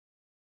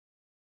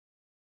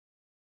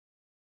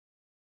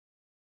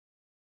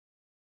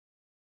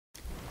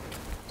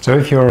So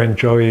if you're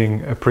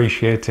enjoying,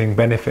 appreciating,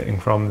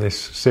 benefiting from this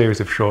series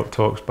of short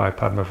talks by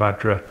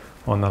Padmavajra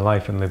on the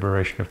life and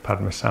liberation of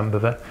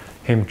Padmasambhava,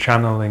 him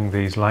channeling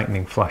these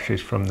lightning flashes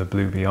from the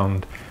blue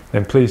beyond,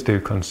 then please do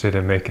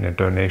consider making a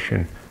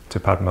donation to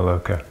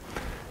Padmaloka.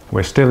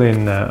 We're still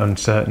in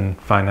uncertain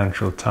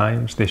financial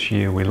times. This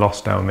year we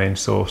lost our main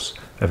source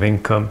of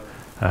income,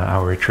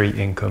 our retreat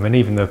income, and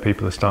even though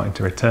people are starting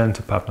to return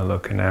to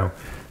Padmaloka now,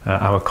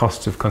 our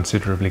costs have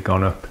considerably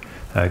gone up,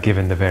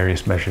 given the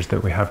various measures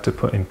that we have to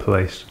put in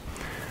place.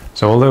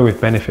 So although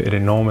we've benefited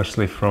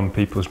enormously from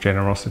people's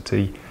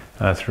generosity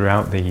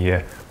throughout the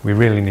year, we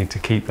really need to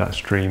keep that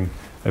stream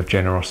of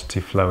generosity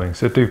flowing.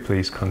 So do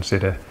please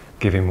consider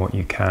giving what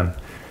you can.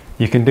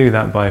 You can do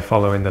that by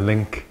following the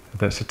link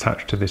that's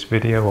attached to this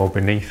video or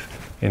beneath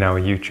in our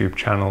YouTube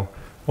channel,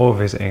 or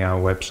visiting our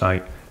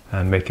website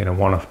and making a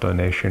one-off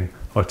donation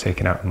or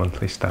taking out a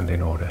monthly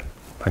standing order.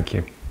 Thank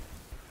you.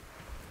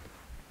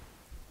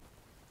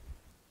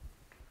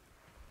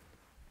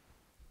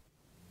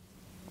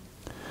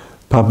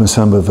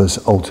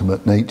 Padmasambhava's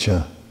ultimate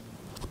nature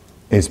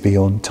is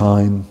beyond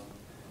time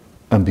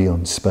and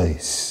beyond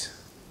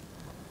space.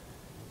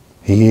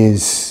 He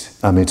is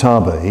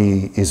Amitabha,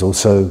 he is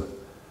also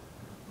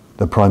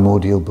the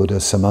primordial Buddha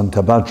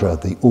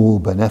Samantabhadra, the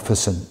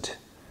all-beneficent,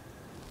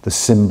 the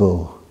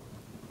symbol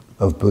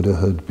of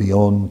Buddhahood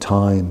beyond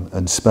time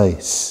and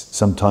space.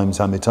 Sometimes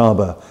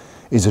Amitabha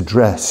is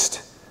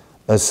addressed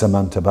as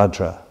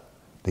Samantabhadra,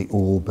 the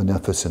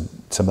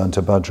all-beneficent.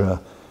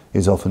 Samantabhadra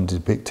is often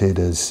depicted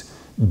as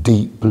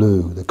deep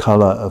blue, the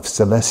colour of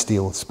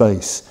celestial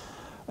space,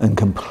 and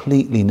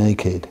completely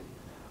naked,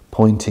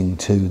 pointing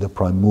to the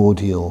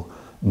primordial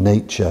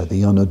nature,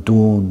 the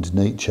unadorned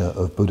nature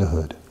of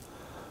Buddhahood.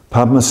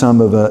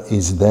 Padmasambhava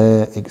is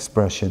their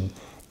expression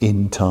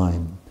in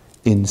time,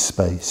 in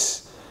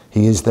space.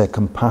 He is their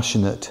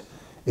compassionate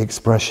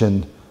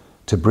expression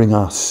to bring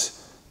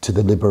us to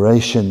the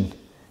liberation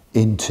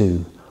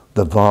into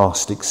the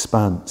vast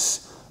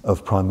expanse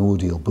of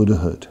primordial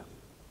Buddhahood.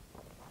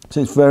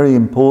 So it's very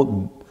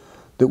important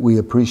that we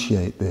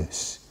appreciate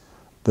this,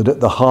 that at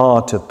the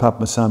heart of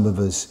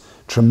Padmasambhava's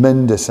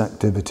tremendous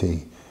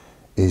activity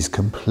is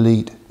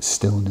complete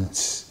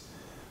stillness,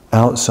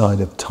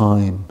 outside of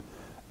time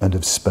and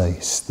of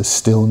space, the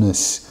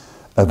stillness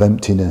of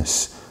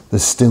emptiness, the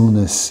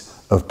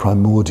stillness of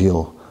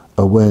primordial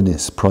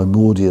awareness,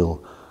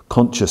 primordial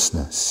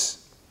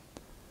consciousness.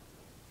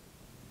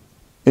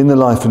 In the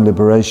life and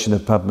liberation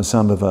of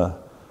Padmasambhava,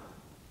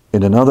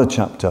 in another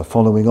chapter,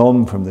 following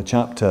on from the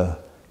chapter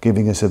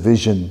giving us a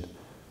vision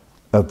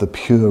of the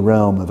pure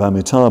realm of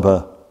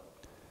Amitabha,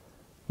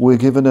 we're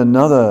given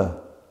another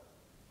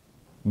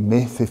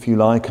myth, if you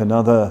like,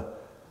 another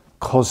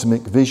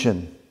cosmic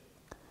vision.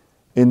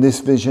 In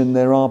this vision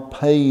there are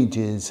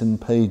pages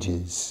and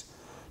pages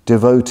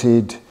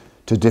devoted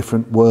to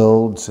different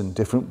worlds and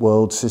different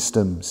world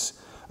systems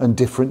and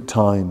different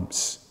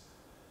times,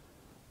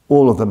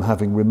 all of them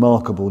having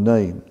remarkable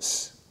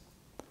names.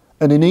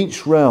 And in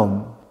each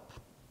realm,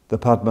 the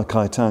Padma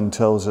Kaitang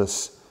tells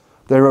us,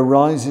 there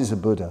arises a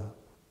Buddha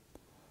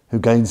who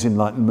gains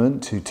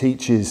enlightenment, who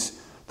teaches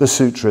the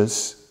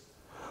sutras,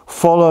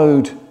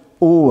 followed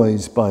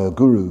always by a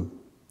guru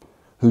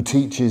who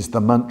teaches the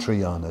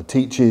mantrayana,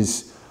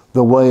 teaches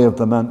the way of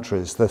the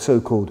mantras, the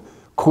so-called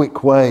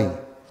quick way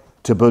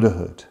to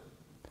Buddhahood.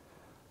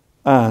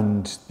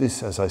 And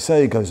this, as I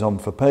say, goes on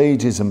for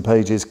pages and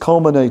pages,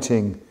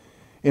 culminating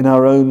in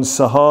our own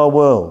Sahar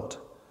world,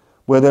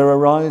 where there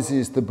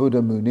arises the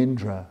Buddha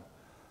Munindra,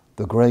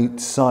 the great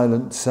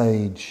silent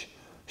sage,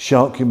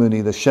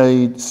 Shakyamuni, the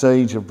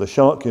sage of the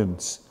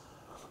Shakyans,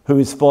 who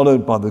is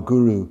followed by the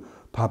Guru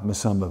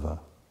Padmasambhava.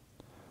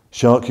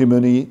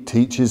 Shakyamuni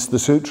teaches the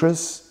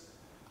sutras,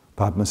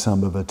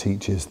 Padmasambhava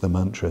teaches the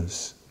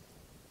mantras.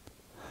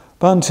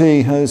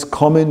 Bhante has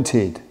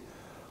commented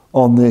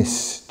on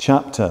this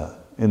chapter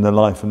in the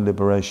life and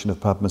liberation of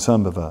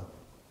Padmasambhava.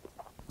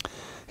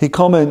 He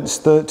comments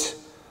that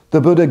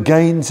the Buddha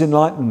gains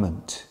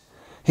enlightenment.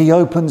 He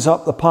opens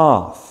up the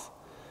path.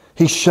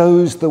 He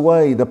shows the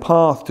way, the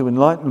path to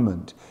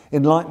enlightenment.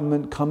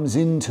 Enlightenment comes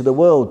into the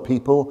world.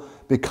 People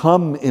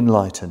become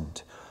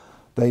enlightened.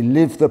 They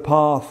live the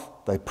path,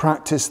 they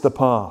practice the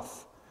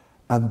path,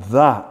 and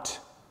that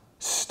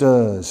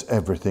stirs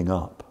everything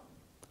up.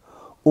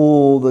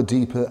 All the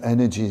deeper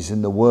energies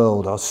in the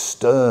world are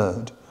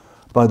stirred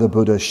by the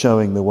Buddha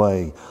showing the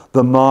way.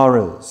 The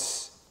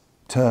Maras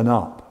turn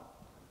up.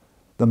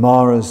 The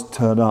Maras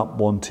turn up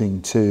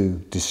wanting to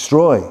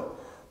destroy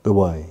the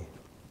way.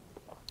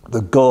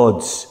 The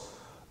gods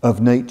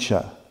of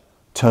nature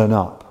turn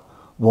up,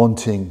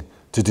 wanting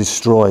to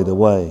destroy the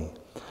way.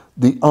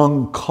 The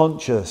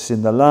unconscious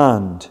in the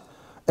land,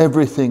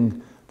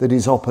 everything that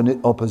is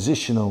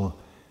oppositional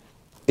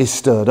is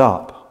stirred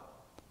up.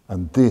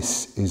 And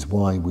this is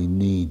why we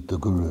need the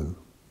Guru.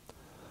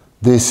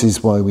 This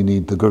is why we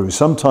need the Guru.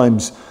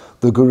 Sometimes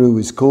the Guru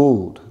is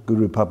called,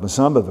 Guru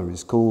Padmasambhava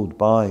is called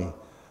by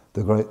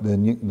the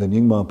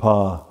Nyingma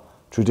Pa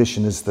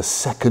tradition as the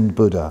second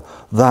Buddha,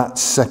 that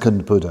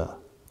second Buddha.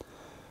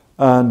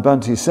 And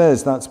Bhante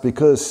says that's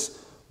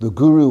because the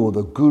Guru, or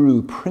the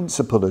Guru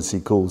principle as he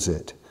calls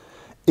it,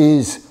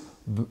 is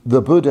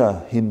the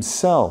Buddha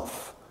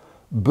himself,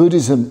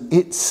 Buddhism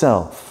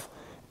itself,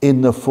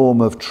 in the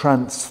form of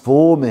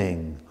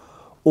transforming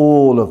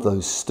all of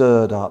those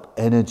stirred up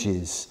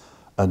energies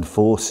and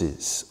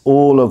forces,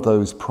 all of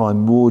those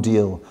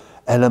primordial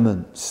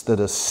elements that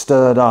are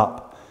stirred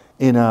up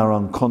in our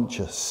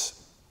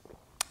unconscious.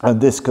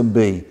 And this can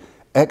be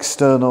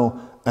external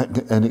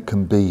and it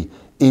can be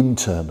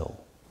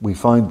internal. We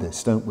find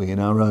this, don't we, in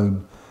our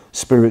own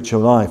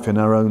spiritual life, in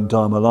our own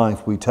Dharma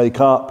life. We take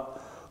up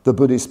the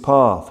Buddhist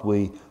path,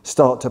 we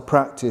start to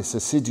practice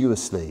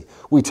assiduously,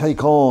 we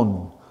take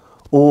on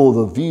all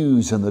the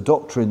views and the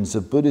doctrines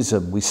of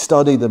Buddhism, we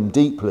study them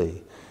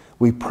deeply,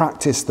 we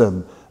practice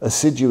them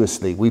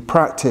assiduously, we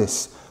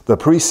practice the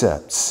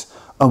precepts,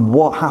 and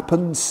what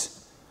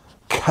happens?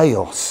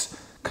 Chaos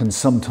can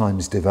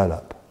sometimes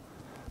develop,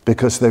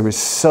 because there is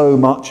so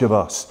much of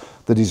us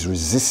that is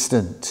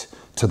resistant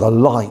to the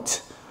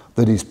light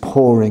that is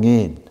pouring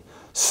in,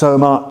 so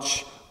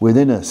much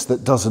within us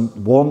that doesn't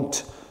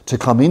want to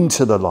come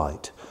into the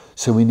light.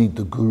 So we need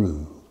the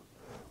Guru.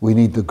 We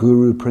need the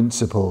Guru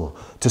principle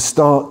to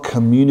start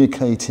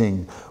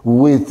communicating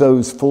with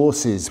those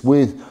forces,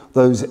 with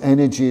those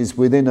energies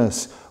within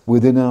us,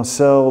 within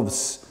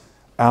ourselves,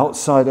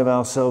 outside of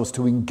ourselves,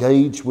 to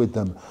engage with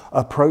them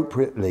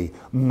appropriately,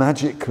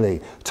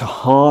 magically, to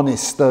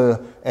harness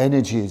the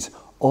energies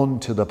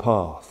onto the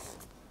path.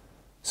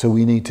 So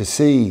we need to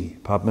see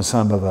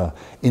Padmasambhava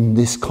in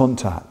this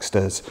context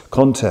as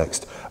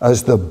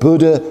the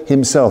Buddha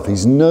himself.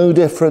 He's no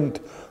different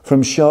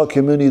from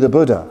Shakyamuni the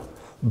Buddha.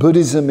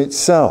 Buddhism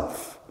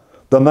itself,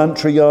 the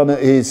Mantrayana,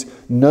 is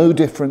no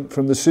different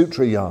from the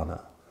Sutrayana,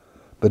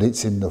 but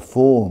it's in the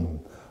form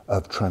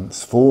of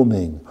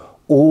transforming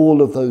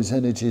all of those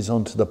energies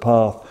onto the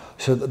path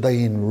so that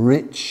they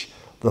enrich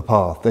the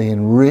path, they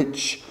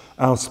enrich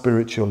our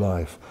spiritual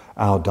life,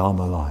 our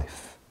Dharma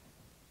life.